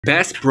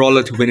Best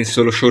Brawler to win in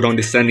Solo Showdown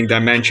Descending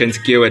Dimensions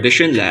Gale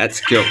Edition, let's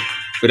go!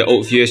 For the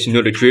old viewers, you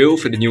know the drill.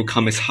 For the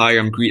newcomers, hi,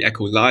 I'm Greed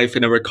Echo Live,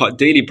 and I record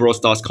daily Brawl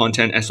Stars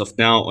content as of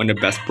now on the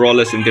best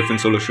brawlers in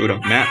different Solo Showdown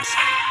maps.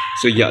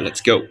 So yeah,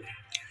 let's go.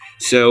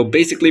 So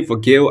basically for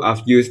Gale,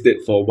 I've used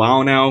it for a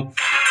while now,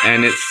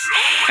 and it's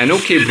an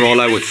okay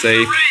brawler, I would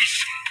say.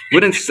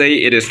 Wouldn't say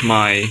it is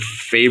my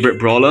favorite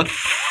brawler,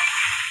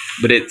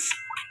 but it's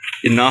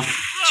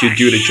enough to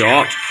do the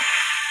job.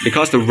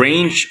 Because the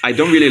range, I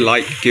don't really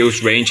like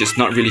Gale's range. It's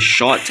not really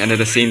short, and at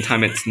the same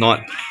time it's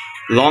not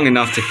long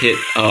enough to hit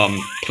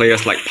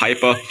players like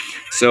Piper.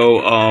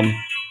 So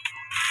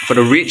for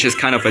the reach, it's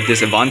kind of a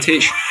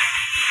disadvantage.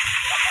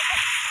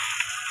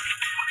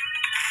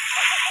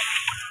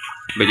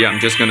 But yeah,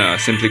 I'm just gonna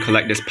simply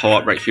collect this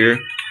power up right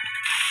here.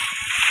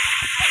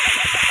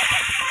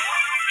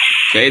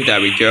 Okay,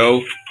 there we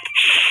go.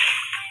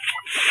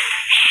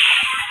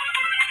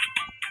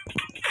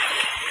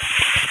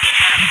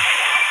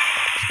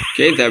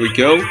 Okay, there we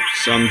go.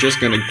 So I'm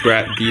just gonna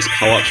grab these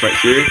power-ups right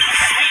here.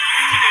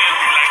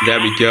 There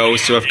we go.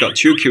 So I've got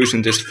 2 kills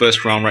in this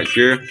first round right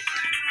here.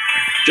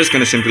 Just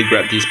gonna simply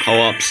grab these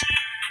power-ups.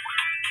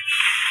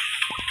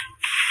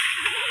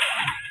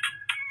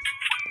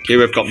 Okay,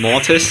 we've got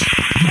Mortis.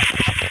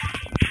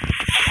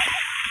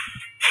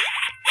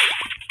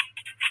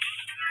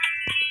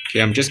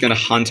 Okay, I'm just gonna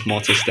hunt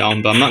Mortis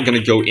down, but I'm not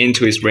gonna go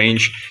into his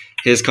range.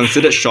 He's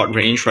considered short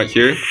range right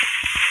here.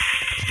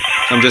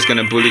 So I'm just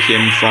gonna bully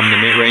him from the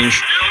mid range.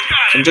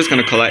 So I'm just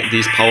gonna collect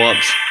these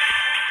power-ups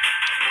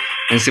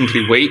and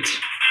simply wait.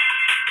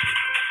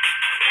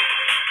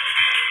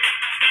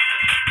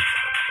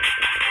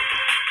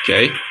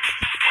 Okay.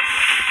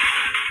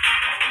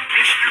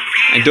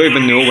 I don't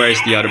even know where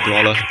is the other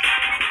brawler.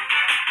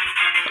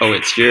 Oh,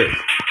 it's here.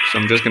 So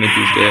I'm just gonna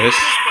do this.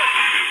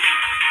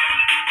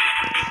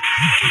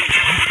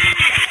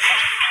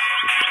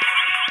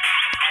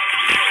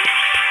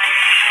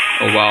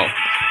 Oh wow.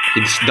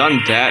 He's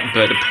done that,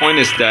 but the point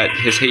is that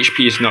his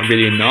HP is not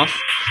really enough.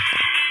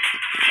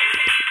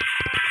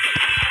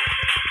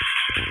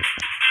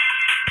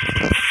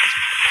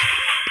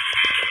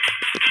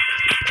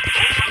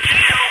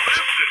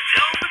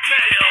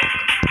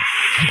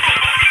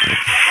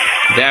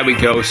 There we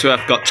go, so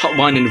I've got top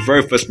 1 in the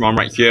very first round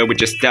right here,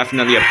 which is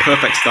definitely a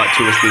perfect start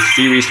towards this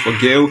series for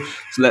Gale.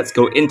 So let's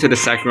go into the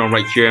second round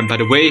right here. And by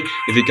the way,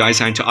 if you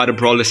guys are into other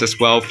brawlers as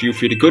well, feel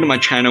free to go to my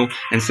channel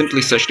and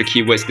simply search the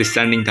keywords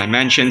Descending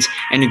Dimensions,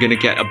 and you're gonna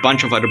get a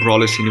bunch of other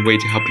brawlers in a way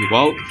to help you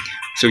out.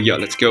 So yeah,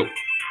 let's go.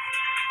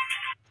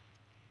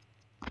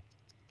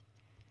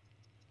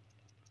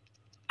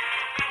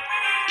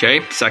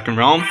 Okay, second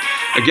round.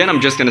 Again,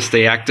 I'm just gonna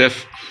stay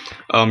active.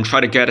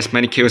 Try to get as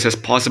many kills as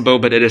possible,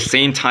 but at the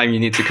same time you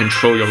need to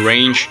control your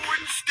range.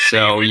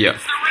 So yeah,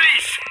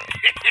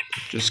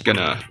 just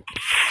gonna...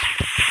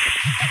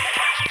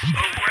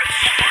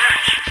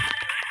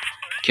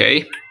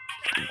 Okay,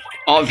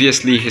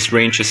 obviously his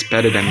range is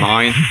better than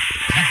mine.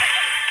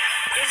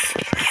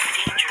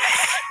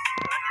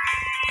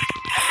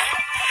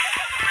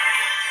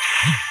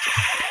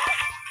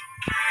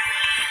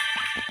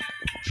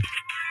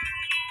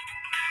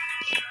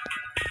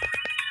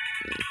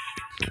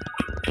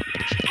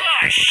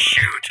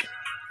 Shoot.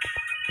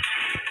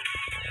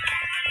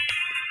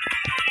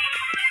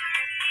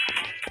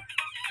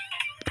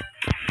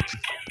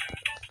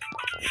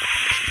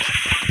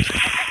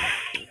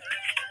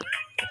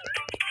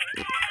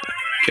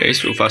 Okay,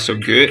 so far so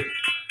good.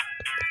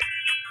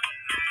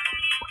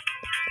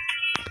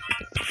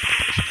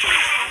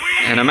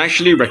 And I'm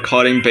actually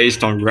recording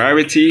based on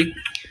rarity.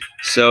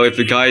 So if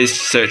you guys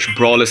search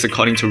brawlers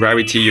according to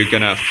rarity, you're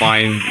gonna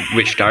find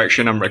which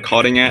direction I'm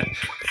recording at.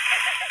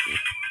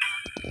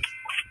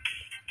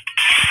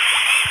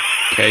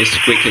 Okay,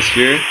 Squeak is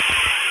here.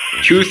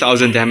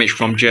 2000 damage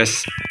from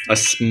just a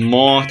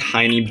small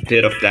tiny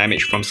bit of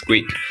damage from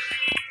Squeak.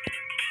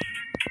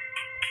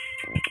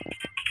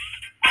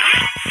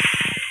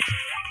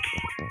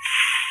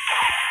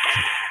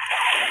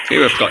 Okay,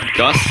 we've got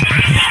Gus.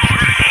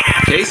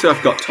 Okay, so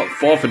I've got top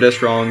 4 for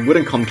this round.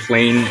 Wouldn't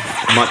complain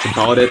much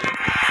about it,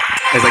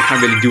 as I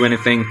can't really do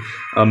anything.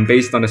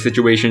 Based on the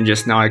situation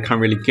just now, I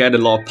can't really get a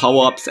lot of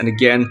power-ups, and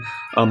again,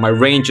 my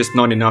range is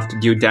not enough to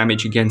deal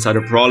damage against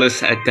other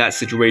brawlers at that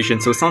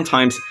situation. So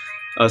sometimes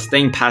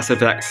staying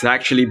passive is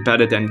actually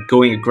better than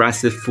going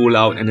aggressive full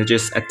out and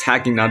just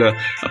attacking other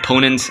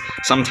opponents.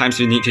 Sometimes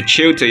you need to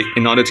chill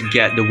in order to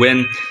get the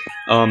win.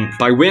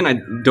 By win, I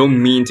don't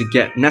mean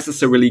to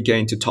necessarily get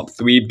into top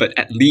 3, but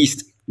at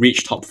least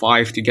reach top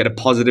 5 to get a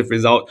positive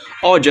result,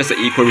 or just an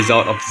equal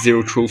result of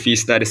 0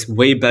 trophies. That is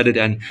way better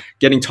than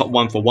getting top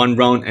 1 for 1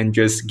 round and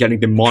just getting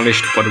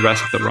demolished for the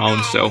rest of the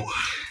round. So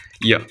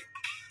yeah.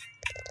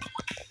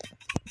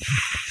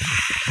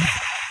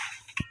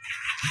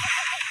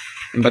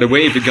 And by the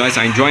way, if you guys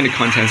are enjoying the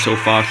content so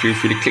far, feel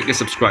free to click the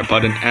subscribe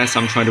button, as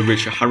I'm trying to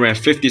reach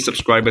 150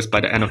 subscribers by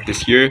the end of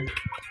this year.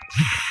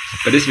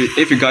 But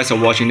if you guys are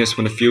watching this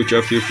from the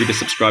future, feel free to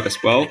subscribe as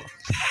well,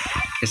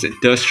 as it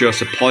does show your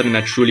support and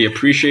I truly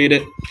appreciate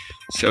it.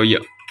 So yeah,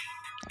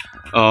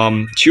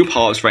 2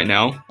 power-ups right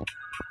now.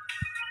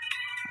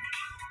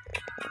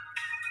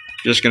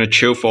 Just gonna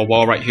chill for a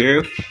while right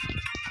here.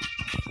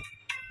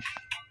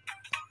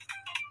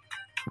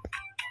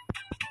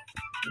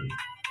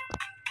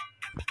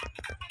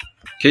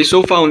 Okay,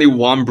 so far only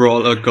one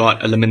brawler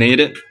got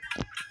eliminated.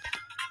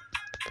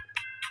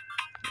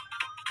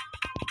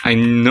 I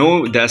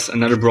know there's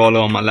another brawler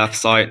on my left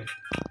side,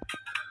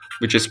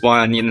 which is why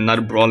I need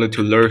another brawler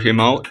to lure him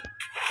out.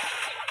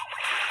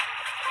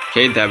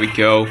 Okay, there we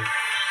go.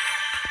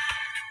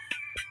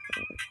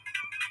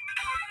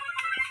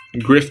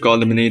 Griff got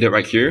eliminated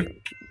right here.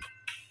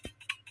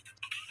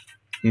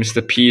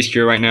 Mr. P is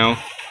here right now.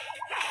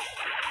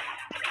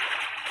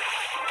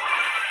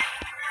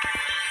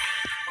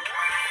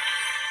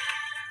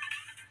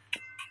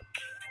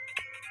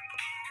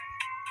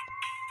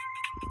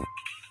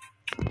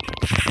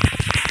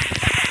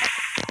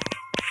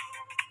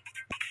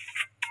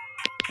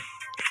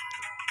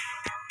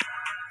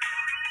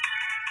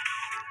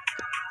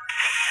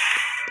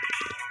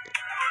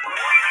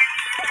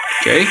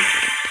 Okay.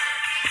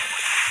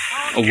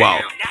 Oh wow,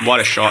 what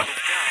a shot.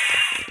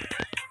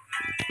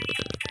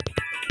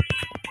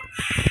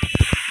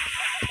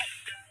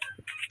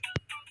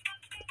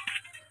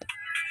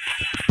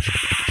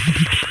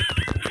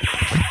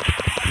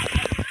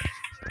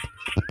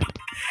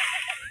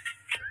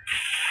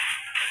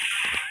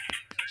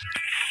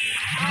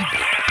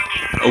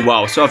 Oh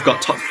wow, so I've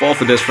got top 4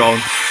 for this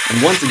round.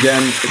 And once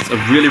again, it's a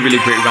really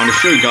great round to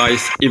show you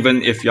guys,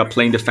 even if you're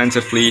playing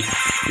defensively,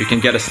 you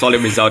can get a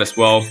solid result as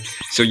well.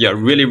 So yeah,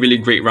 really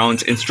great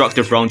rounds,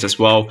 instructive rounds as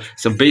well.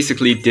 So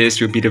basically this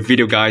will be the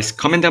video, guys.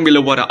 Comment down below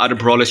what other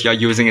brawlers you are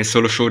using in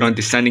Solo Showdown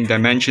Descending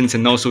Dimensions,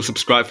 and also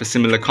subscribe for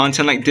similar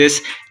content like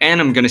this.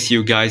 And I'm gonna see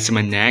you guys in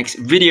my next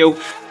video.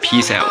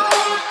 Peace out.